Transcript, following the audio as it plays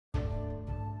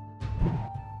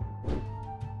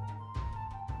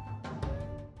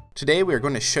Today we are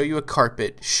going to show you a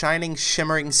carpet, shining,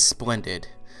 shimmering, splendid.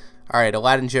 Alright,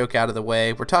 Aladdin joke out of the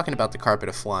way, we're talking about the carpet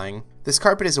of flying. This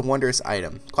carpet is a wondrous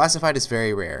item, classified as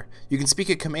very rare. You can speak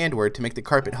a command word to make the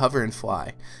carpet hover and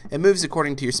fly. It moves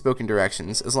according to your spoken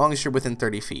directions, as long as you're within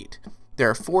 30 feet. There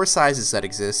are 4 sizes that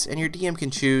exist, and your DM can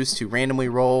choose to randomly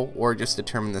roll or just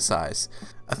determine the size.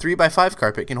 A 3x5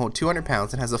 carpet can hold 200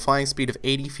 pounds and has a flying speed of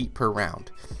 80 feet per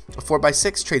round. A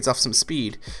 4x6 trades off some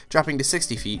speed, dropping to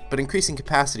 60 feet, but increasing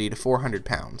capacity to 400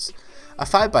 pounds. A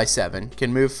 5x7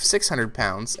 can move 600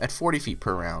 pounds at 40 feet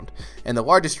per round, and the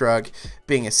largest rug,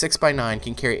 being a 6x9,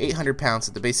 can carry 800 pounds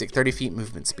at the basic 30 feet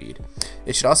movement speed.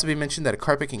 It should also be mentioned that a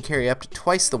carpet can carry up to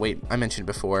twice the weight I mentioned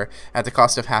before, at the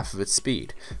cost of half of its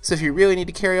speed. So if you really need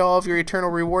to carry all of your eternal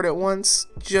reward at once,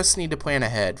 just need to plan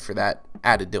ahead for that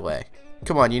added delay.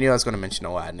 Come on, you knew I was going to mention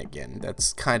Aladdin again.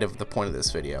 That's kind of the point of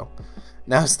this video.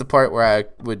 Now it's the part where I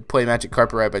would play Magic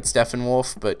Carpet Ride by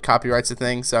Steppenwolf, but copyright's a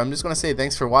thing, so I'm just going to say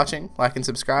thanks for watching, like and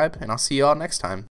subscribe, and I'll see you all next time.